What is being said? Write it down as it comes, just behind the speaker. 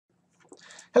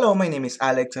Hello, my name is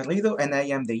Alex Garrido and I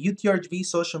am the UTRGV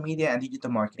Social Media and Digital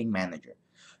Marketing Manager.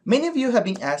 Many of you have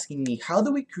been asking me, how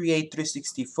do we create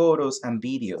 360 photos and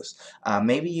videos?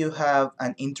 Maybe you have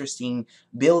an interesting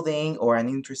building or an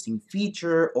interesting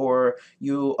feature, or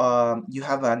you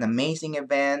have an amazing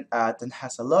event that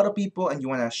has a lot of people and you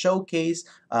want to showcase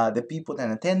the people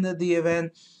that attended the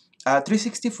event.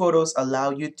 360 photos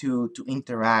allow you to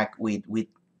interact with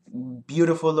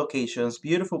beautiful locations,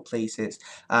 beautiful places,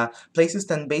 places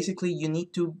that basically you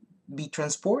need to be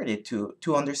transported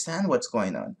to understand what's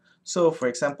going on. So, for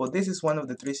example, this is one of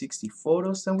the 360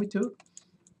 photos that we took.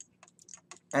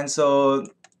 And so,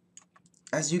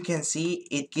 as you can see,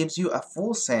 it gives you a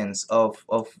full sense of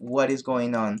what is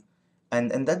going on.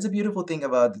 And that's the beautiful thing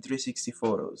about the 360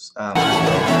 photos.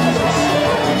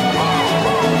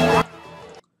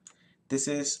 This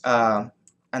is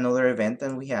another event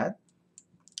that we had.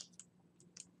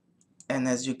 And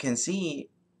as you can see,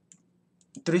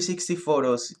 360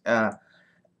 photos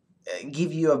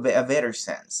give you a better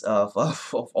sense of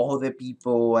all the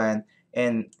people, and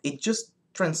it just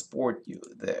transport you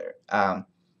there.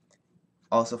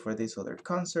 Also for this other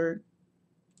concert.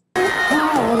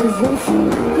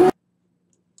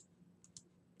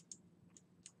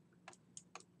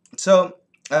 So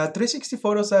 360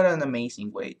 photos are an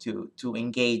amazing way to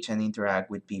engage and interact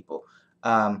with people,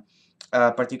 um,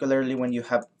 particularly when you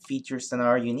have features that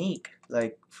are unique,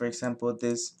 like for example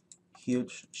this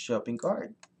huge shopping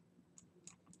cart.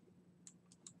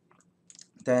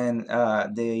 Then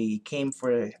they came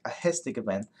for a HESTIC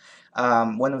event,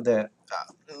 one of the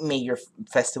major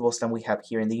festivals that we have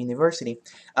here in the university.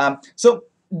 So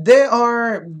there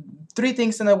are three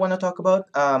things that I want to talk about.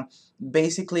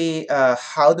 Basically,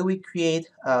 how do we create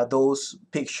those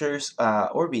pictures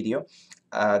or video?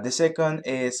 The second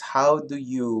is how do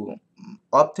you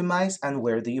optimize and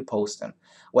where do you post them?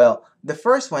 Well, the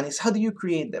first one is how do you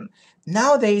create them?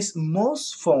 Nowadays,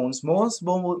 most phones, most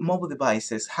mobile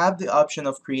devices have the option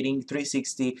of creating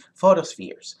 360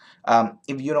 photospheres.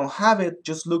 If you don't have it,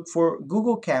 just look for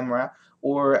Google Camera,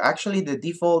 or actually the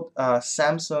default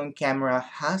Samsung camera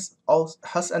has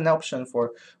an option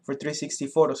for 360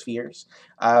 photospheres.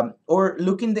 Or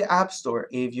look in the App Store.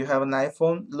 If you have an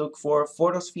iPhone, look for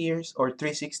photospheres or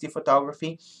 360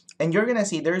 photography, and you're gonna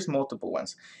see there's multiple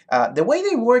ones. The way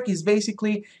they work is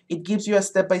basically it gives you a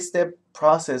step-by-step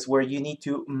process where you need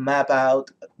to map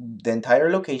out the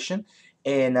entire location,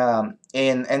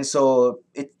 and so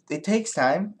it takes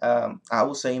time. I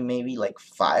would say maybe like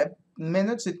 5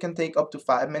 minutes. It can take up to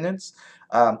 5 minutes,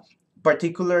 um,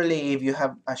 particularly if you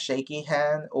have a shaky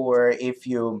hand, or if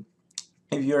you're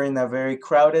in a very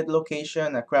crowded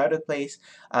location, a crowded place.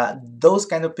 Those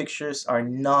kind of pictures are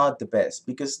not the best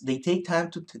because they take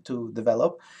time to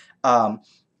develop. Um,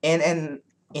 and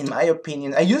in my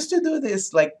opinion, I used to do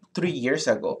this like 3 years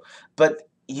ago, but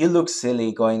you look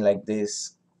silly going like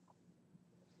this,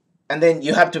 and then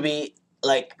you have to be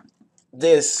like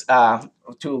this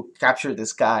to capture the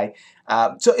sky.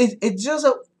 So it's just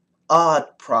a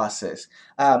odd process.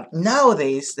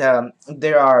 Nowadays,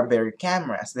 there are better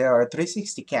cameras. There are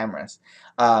 360 cameras.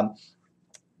 Um,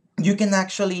 you can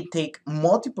actually take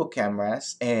multiple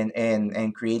cameras and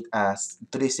create a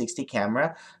 360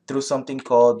 camera through something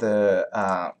called the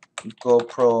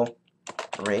GoPro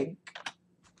rig.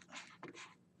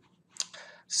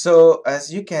 So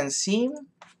as you can see,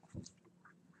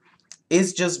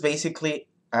 it's just basically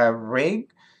a rig,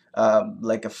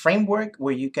 like a framework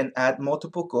where you can add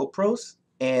multiple GoPros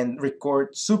and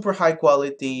record super high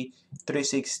quality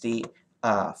 360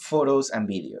 photos and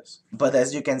videos. But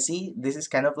as you can see, this is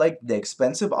kind of like the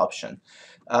expensive option.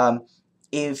 Um,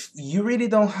 if you really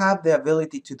don't have the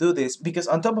ability to do this, because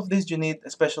on top of this, you need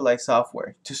specialized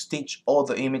software to stitch all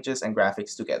the images and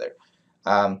graphics together.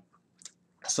 Um,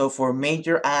 so for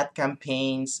major ad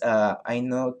campaigns, I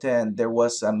know that there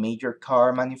was a major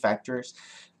car manufacturer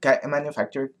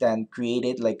that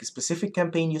created like a specific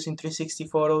campaign using 360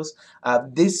 photos.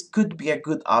 This could be a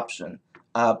good option.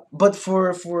 But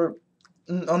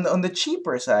on the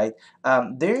cheaper side,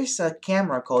 there is a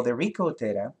camera called the Ricoh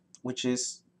Theta, which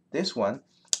is this one,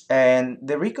 and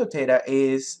the Ricoh Theta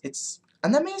it's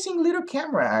an amazing little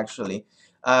camera actually.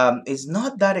 It's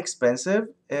not that expensive.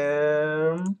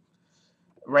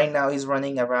 Right now is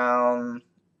running around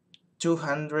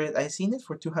 200. I seen it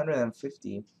for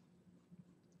 250,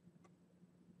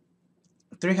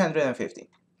 350.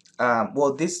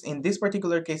 Well, this in this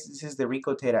particular case, this is the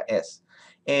Ricoh Theta S,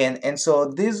 and so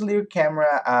this little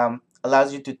camera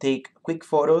allows you to take quick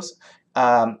photos.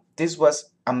 This was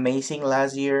amazing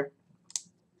last year.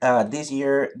 This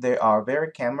year there are better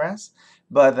cameras,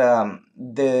 but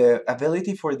the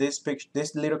ability for this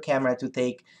little camera to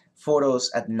take photos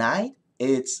at night,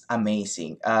 it's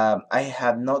amazing. I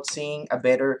have not seen a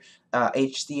better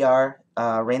HDR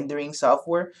rendering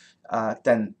software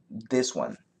than this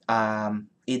one.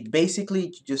 It basically,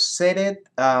 you just set it,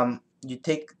 you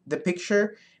take the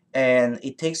picture, and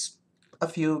it takes a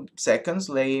few seconds,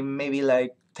 like maybe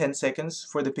like 10 seconds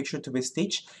for the picture to be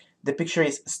stitched. The picture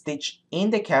is stitched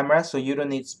in the camera, so you don't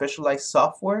need specialized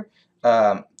software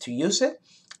to use it.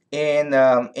 And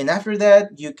after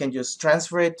that, you can just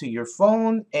transfer it to your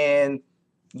phone, and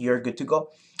you're good to go.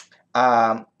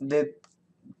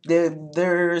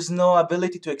 There's no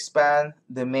ability to expand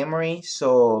the memory,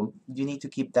 so you need to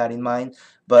keep that in mind.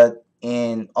 But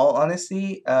in all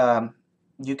honesty,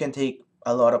 you can take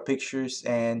a lot of pictures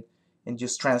and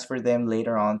just transfer them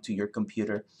later on to your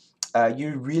computer.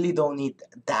 You really don't need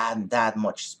that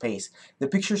much space. The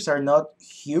pictures are not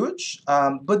huge,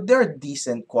 but they're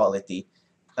decent quality.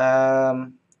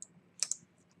 Um,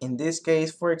 in this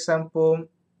case, for example,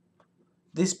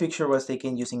 this picture was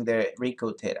taken using the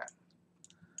Ricoh Theta.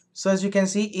 So as you can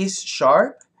see, it's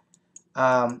sharp.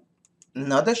 Um,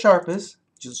 Not the sharpest,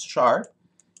 just sharp.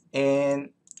 And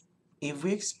if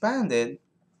we expand it,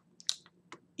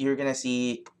 you're gonna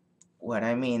see what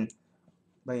I mean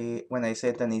by when I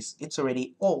said that it's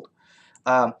already old.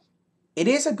 Um, it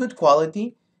is a good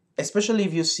quality, especially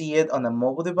if you see it on a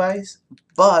mobile device.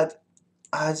 But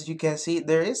as you can see,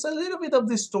 there is a little bit of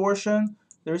distortion.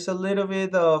 There's a little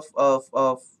bit of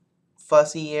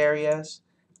fuzzy areas.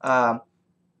 Um,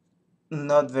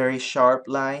 Not very sharp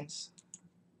lines.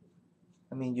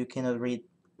 I mean, you cannot read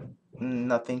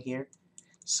nothing here.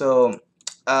 So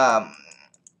um,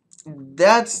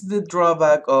 that's the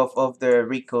drawback of the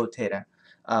Ricoh Theta.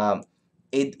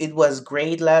 It was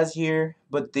great last year,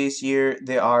 but this year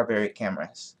there are very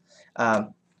cameras.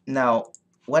 Now,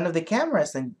 one of the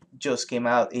cameras that just came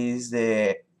out is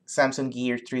the Samsung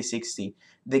Gear 360.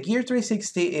 The Gear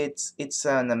 360, it's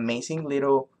an amazing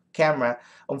little camera.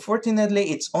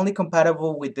 Unfortunately, it's only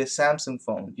compatible with the Samsung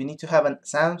phone. You need to have a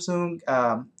Samsung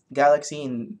Galaxy,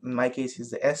 in my case is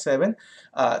the S7,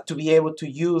 to be able to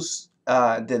use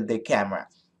the camera.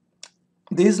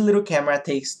 This little camera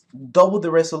takes double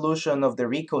the resolution of the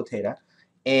Ricoh Theta,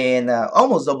 and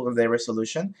almost double the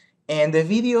resolution, and the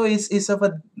video is of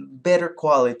a better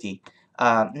quality.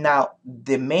 Now,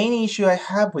 the main issue I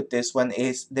have with this one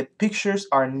is the pictures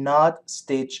are not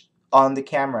stitched on the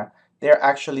camera. They're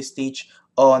actually stitched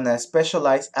on a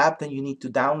specialized app that you need to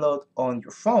download on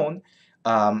your phone.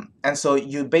 And so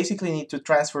you basically need to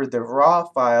transfer the raw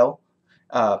file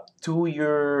to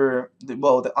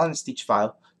well, the unstitched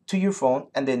file to your phone,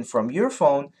 and then from your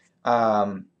phone,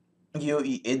 um,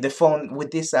 the phone with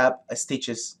this app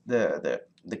stitches the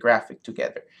graphic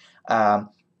together. Um,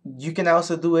 you can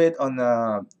also do it on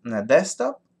a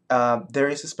desktop. There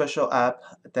is a special app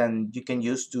that you can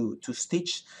use to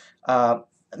stitch. Uh,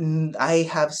 I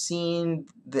have seen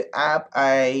the app.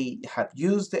 I have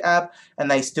used the app,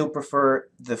 and I still prefer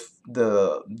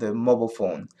the mobile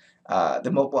phone,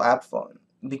 the mobile app phone,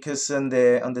 because on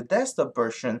the desktop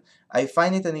version, I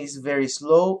find it that it's very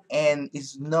slow and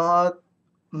it's not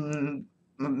mm,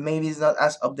 maybe it's not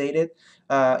as updated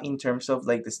in terms of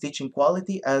like the stitching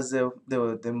quality as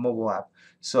the mobile app.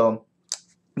 So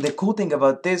the cool thing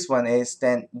about this one is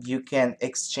that you can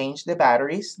exchange the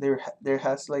batteries. There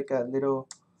has like a little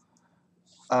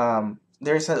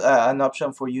there's an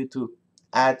option for you to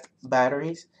add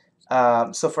batteries.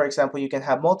 So for example, you can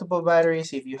have multiple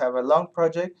batteries if you have a long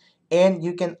project, and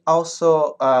you can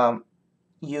also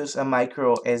use a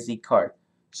micro SD card,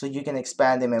 so you can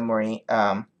expand the memory.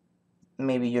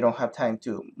 Maybe you don't have time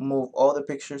to move all the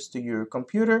pictures to your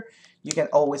computer. You can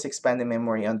always expand the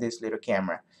memory on this little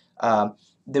camera.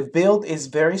 The build is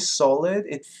very solid.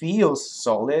 It feels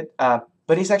solid,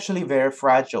 but it's actually very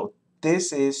fragile.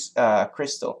 This is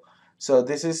crystal, so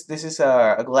this is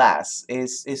a glass.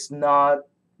 It's not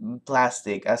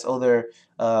plastic as other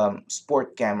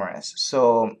sport cameras,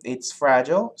 so it's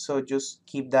fragile. So just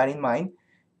keep that in mind.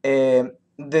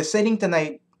 The setting that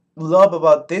I love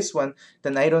about this one,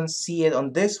 that I don't see it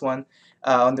on this one,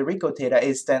 on the Ricoh Theta,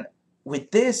 is that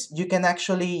with this you can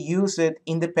actually use it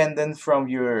independent from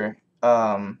your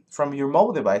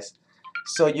mobile device.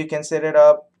 So you can set it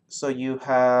up so you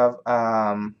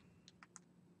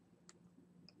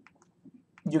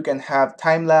can have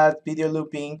time lapse video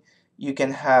looping. You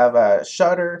can have a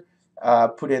shutter.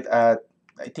 Put it at,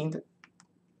 I think that,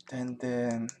 and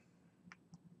then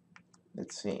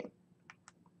let's see.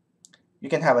 You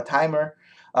can have a timer.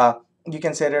 You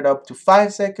can set it up to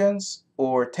 5 seconds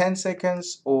or 10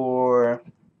 seconds, or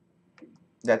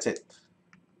that's it.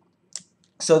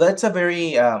 So that's a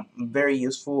very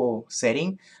useful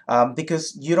setting,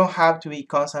 because you don't have to be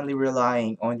constantly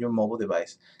relying on your mobile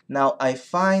device. Now I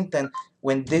find that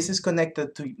when this is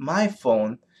connected to my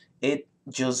phone, it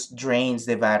just drains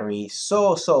the battery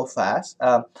so fast.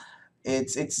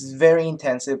 It's very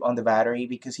intensive on the battery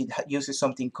because it uses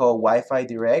something called Wi-Fi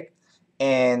Direct,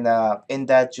 and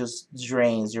that just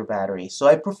drains your battery. So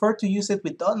I prefer to use it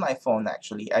without my phone.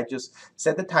 Actually, I just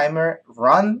set the timer,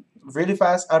 run really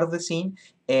fast out of the scene,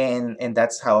 and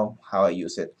that's how I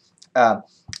use it.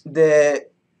 The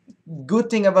good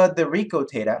thing about the Ricoh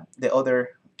Theta, the other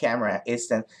camera, is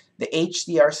that the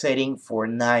HDR setting for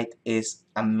night is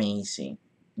amazing.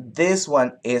 This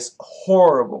one is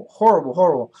horrible, horrible,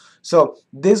 horrible. So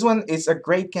this one is a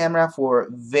great camera for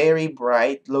very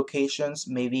bright locations,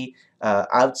 maybe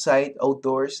outside,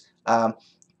 outdoors.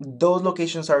 Those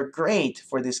locations are great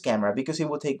for this camera because it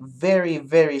will take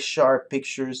very sharp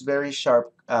pictures, very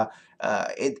sharp.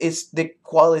 It's the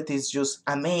quality is just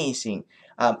amazing.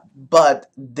 But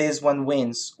this one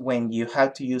wins when you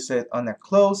have to use it on a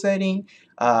close setting.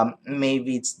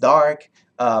 Maybe it's dark.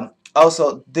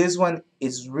 Also, this one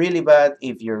is really bad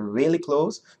if you're really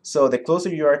close. So the closer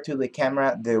you are to the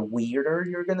camera, the weirder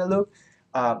you're gonna look.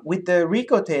 With the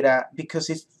Ricoh Theta, because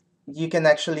it's you can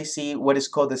actually see what is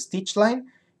called the stitch line.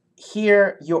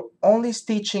 Here, you're only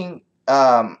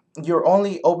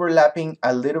overlapping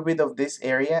a little bit of this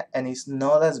area, and it's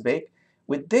not as big.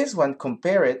 With this one,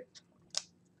 compare it,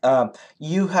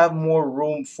 you have more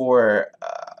room for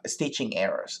stitching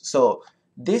errors. So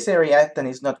this area that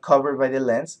is not covered by the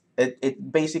lens,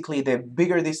 it basically, the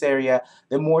bigger this area,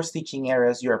 the more stitching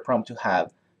errors you are prone to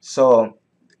have. So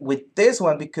with this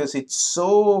one, because it's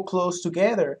so close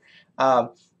together,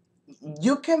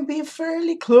 you can be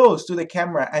fairly close to the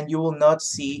camera and you will not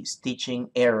see stitching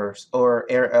errors or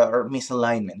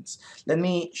misalignments. Let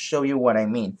me show you what I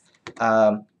mean.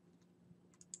 Um,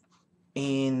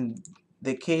 in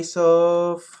the case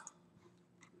of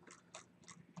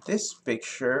this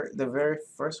picture, the very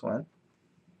first one,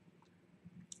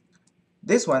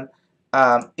 this one,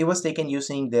 it was taken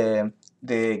using the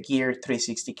Gear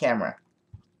 360 camera.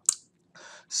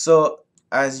 So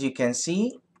as you can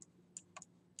see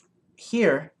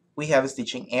here, we have a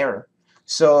stitching error.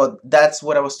 So that's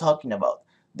what I was talking about.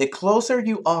 The closer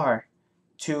you are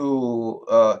to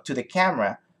the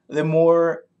camera, the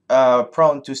more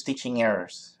prone to stitching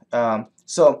errors.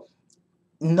 So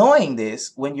knowing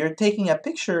this, when you're taking a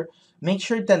picture, make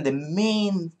sure that the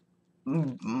main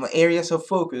areas of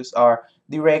focus are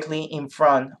directly in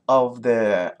front of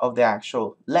the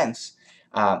actual lens.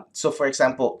 So for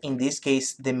example, in this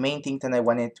case, the main thing that I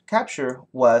wanted to capture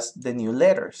was the new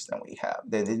letters that we have,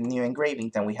 the new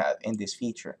engraving that we have in this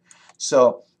feature.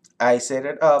 So I set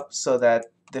it up so that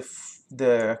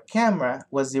the camera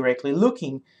was directly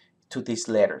looking to these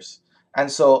letters.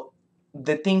 And so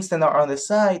the things that are on the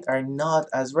side are not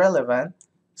as relevant.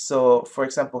 So for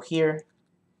example, here,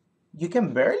 you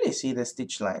can barely see the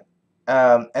stitch line.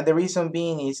 And the reason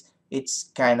being is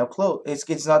it's kind of close.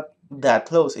 It's not that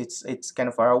close. It's kind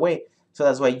of far away. So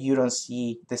that's why you don't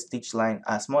see the stitch line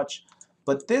as much.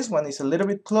 But this one is a little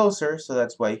bit closer, so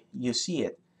that's why you see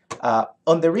it.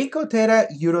 On the Ricoh Theta,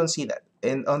 you don't see that.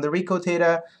 And on the Ricoh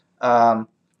Theta,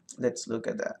 let's look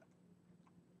at that.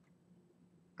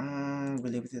 I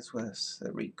believe this was the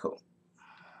Ricoh.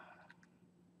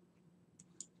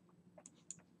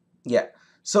 Yeah.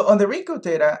 So on the Ricoh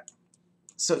Theta,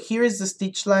 so here is the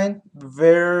stitch line,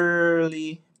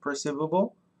 barely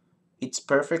perceivable. It's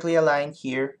perfectly aligned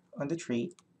here on the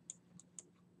tree.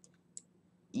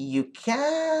 You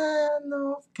kind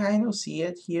of see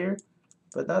it here,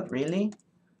 but not really.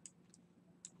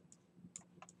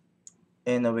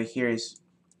 And over here is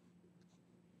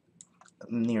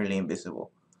nearly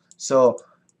invisible. So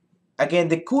again,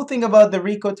 the cool thing about the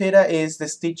Ricoh Theta is the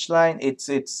stitch line.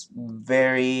 It's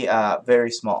very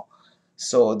small.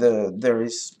 So there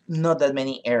is not that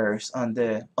many errors on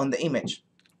the image.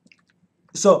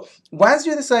 So once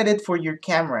you decided for your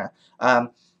camera,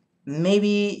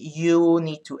 maybe you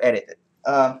need to edit it.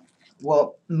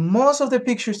 Well, most of the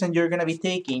pictures that you're gonna be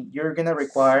taking, you're gonna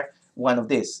require one of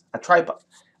these, a tripod.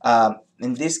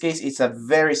 In this case, it's a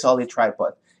very solid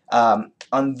tripod.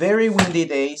 On very windy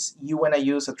days, you wanna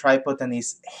use a tripod that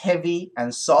is heavy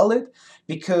and solid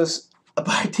because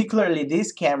particularly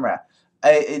this camera,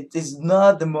 it is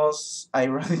not the most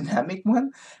aerodynamic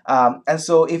one. And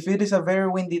so if it is a very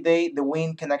windy day, the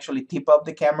wind can actually tip up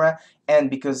the camera, and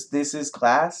because this is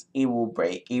glass, it will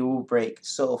break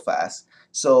so fast.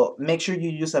 So make sure you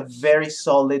use a very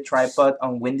solid tripod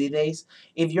on windy days.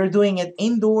 If you're doing it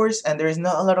indoors and there is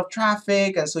not a lot of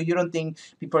traffic, and so you don't think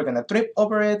people are gonna trip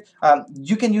over it,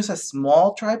 you can use a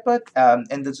small tripod,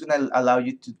 and that's gonna allow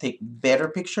you to take better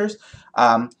pictures.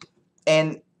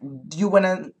 And do you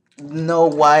wanna know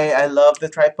why I love the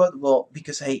tripod? Well,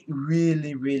 because I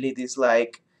really, really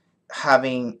dislike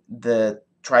having the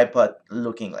tripod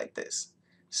looking like this.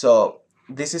 So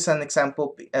this is an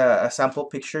example, a sample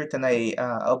picture that I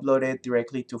uploaded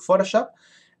directly to Photoshop,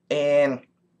 and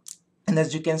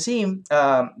as you can see,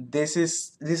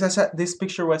 this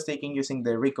picture was taken using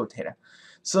the Ricoh data.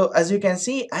 So as you can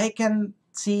see, I can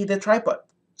see the tripod.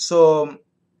 So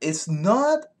it's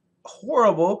not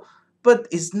horrible, but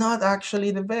it's not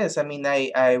actually the best. I mean,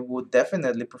 I would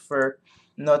definitely prefer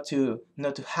not to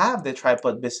have the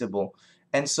tripod visible.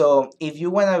 And so if you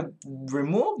want to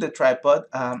remove the tripod,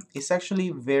 it's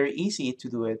actually very easy to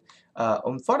do it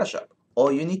on Photoshop.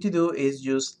 All you need to do is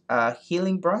use a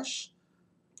healing brush.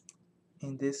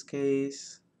 In this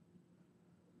case,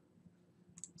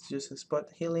 it's just a spot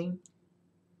healing.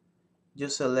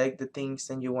 Just select the things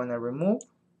that you want to remove.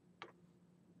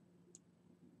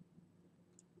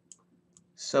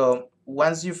 So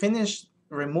once you finish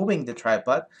removing the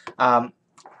tripod,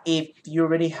 if you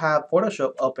already have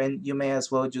Photoshop open, you may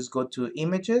as well just go to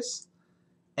Images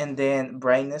and then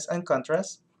Brightness and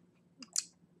Contrast.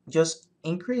 Just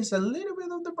increase a little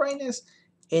bit of the brightness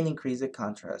and increase the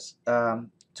contrast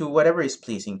to whatever is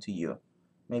pleasing to you.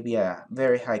 Maybe a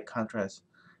very high contrast.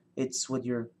 It's what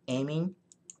you're aiming.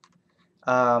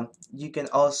 You can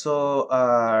also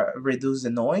reduce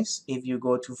the noise if you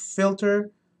go to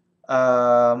Filter.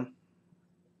 Um,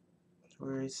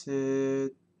 where is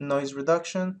it? Noise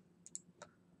reduction.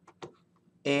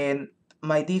 And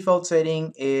my default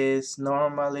setting is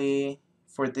normally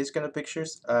for this kind of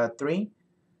pictures 3.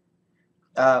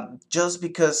 Just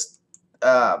because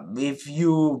if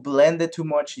you blend it too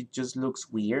much, it just looks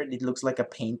weird. It looks like a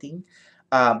painting.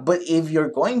 But if you're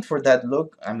going for that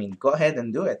look, I mean, go ahead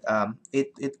and do it.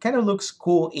 It kind of looks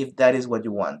cool if that is what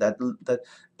you want, that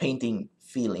painting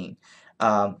feeling.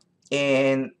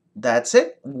 And that's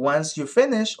it. Once you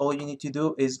finish, all you need to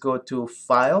do is go to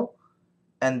File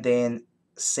and then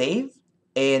Save,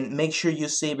 and make sure you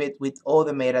save it with all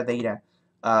the metadata.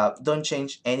 Don't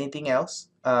change anything else.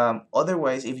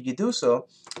 Otherwise, if you do so,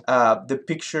 the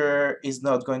picture is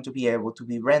not going to be able to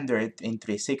be rendered in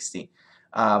 360.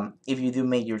 If you do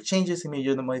major changes and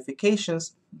major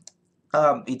modifications,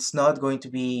 it's not going to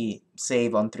be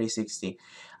saved on 360.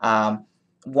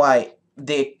 Why?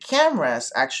 The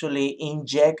cameras actually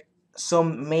inject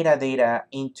some metadata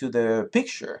into the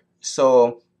picture.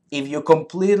 So if you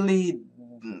completely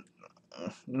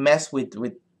mess with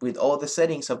all the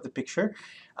settings of the picture,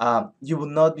 you will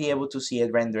not be able to see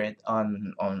it rendered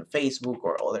on Facebook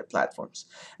or other platforms.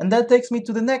 And that takes me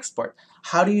to the next part.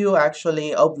 How do you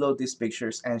actually upload these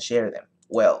pictures and share them?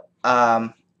 Well,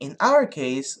 in our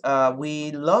case,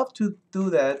 we love to do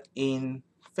that in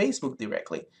Facebook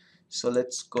directly. So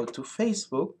let's go to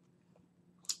Facebook,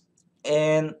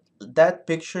 and that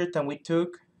picture that we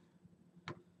took,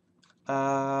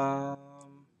 um,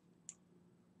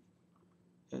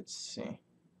 let's see.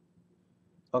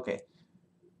 Okay,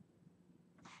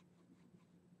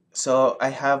 so I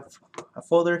have a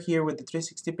folder here with the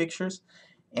 360 pictures,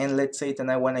 and let's say that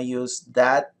I want to use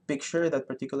that picture, that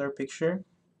particular picture,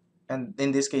 and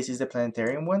in this case is the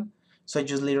planetarium one. So I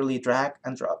just literally drag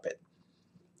and drop it,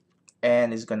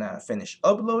 and it's gonna finish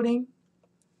uploading.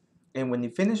 And when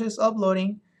it finishes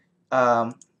uploading,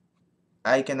 um,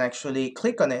 I can actually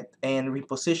click on it and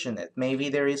reposition it. Maybe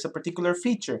there is a particular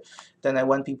feature that I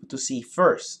want people to see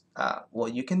first. Well,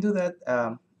 you can do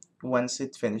that once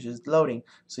it finishes loading.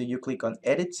 So you click on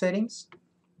Edit Settings,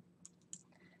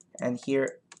 and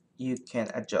here you can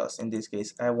adjust. In this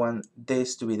case, I want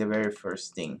this to be the very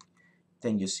first thing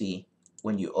that you see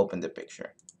when you open the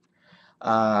picture.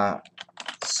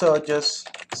 So just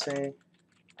say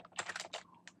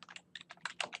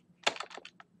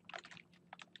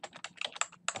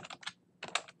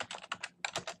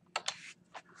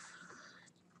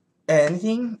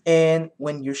anything, and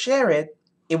when you share it,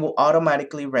 it will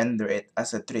automatically render it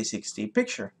as a 360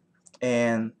 picture.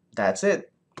 And that's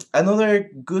it. Another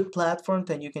good platform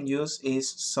that you can use is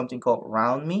something called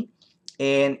RoundMe.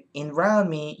 And in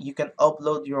RoundMe, you can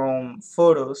upload your own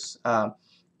photos,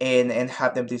 and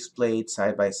have them displayed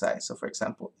side by side. So for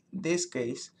example, in this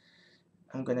case,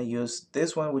 I'm gonna use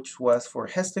this one, which was for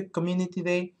Hestic Community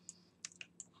Day.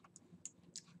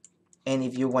 And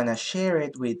if you want to share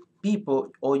it with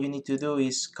people, all you need to do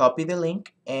is copy the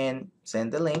link and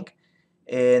send the link,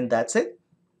 and that's it.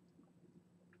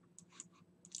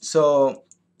 So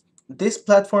this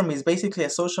platform is basically a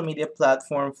social media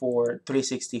platform for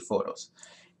 360 photos,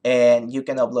 and you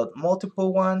can upload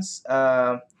multiple ones.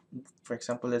 For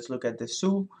example, let's look at the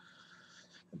zoo,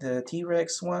 the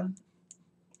T-Rex one,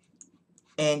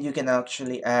 and you can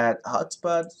actually add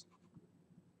hotspots,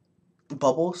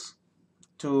 bubbles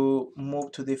to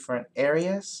move to different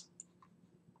areas.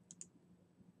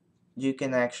 You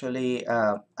can actually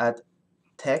add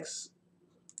text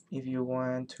if you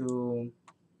want to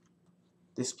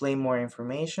display more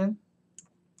information,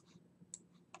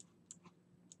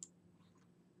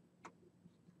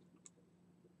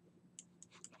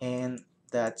 and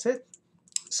that's it.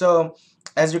 So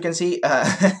as you can see,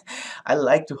 I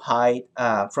like to hide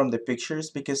from the pictures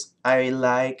because I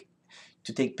like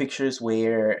to take pictures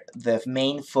where the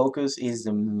main focus is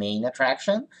the main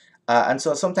attraction. And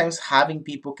so sometimes having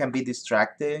people can be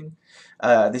distracting,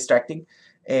 and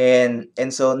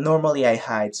so normally I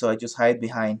hide. So I just hide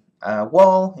behind a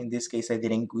wall. In this case, I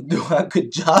didn't do a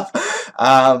good job,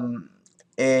 um,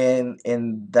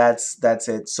 and that's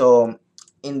it. So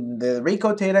in the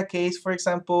Ricoh Theta case, for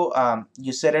example,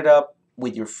 you set it up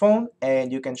with your phone,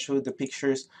 and you can shoot the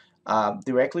pictures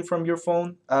directly from your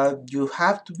phone. You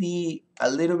have to be a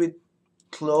little bit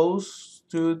close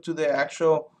to the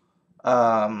actual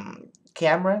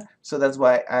camera, so that's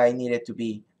why I needed to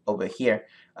be over here.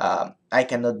 I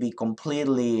cannot be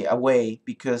completely away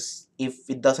because if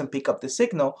it doesn't pick up the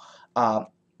signal,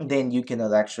 then you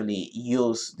cannot actually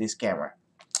use this camera.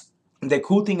 The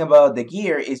cool thing about the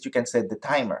gear is you can set the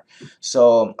timer.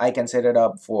 So I can set it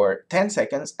up for 10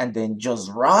 seconds and then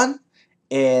just run,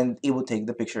 and it will take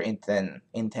the picture in 10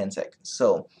 seconds.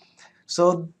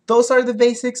 So those are the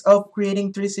basics of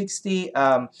creating 360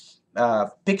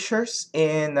 pictures.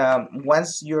 And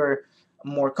once you're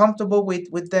more comfortable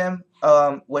with them,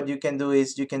 what you can do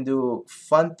is you can do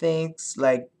fun things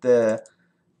like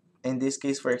in this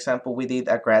case, for example, we did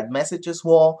a grad messages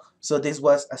wall. So this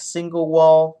was a single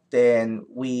wall. Then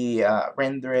we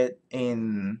render it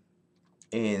in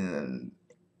in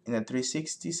a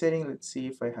 360 setting. Let's see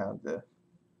if I have the.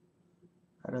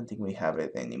 I don't think we have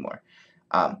it anymore.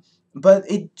 Um, but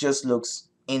it just looks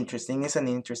interesting. It's an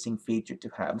interesting feature to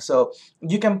have. So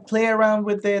you can play around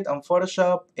with it on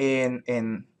Photoshop and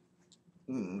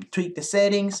tweak the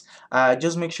settings.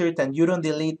 Just make sure that you don't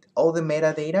delete all the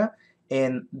metadata,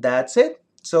 and that's it.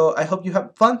 So I hope you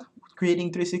have fun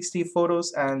creating 360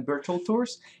 photos and virtual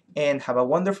tours, and have a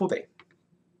wonderful day.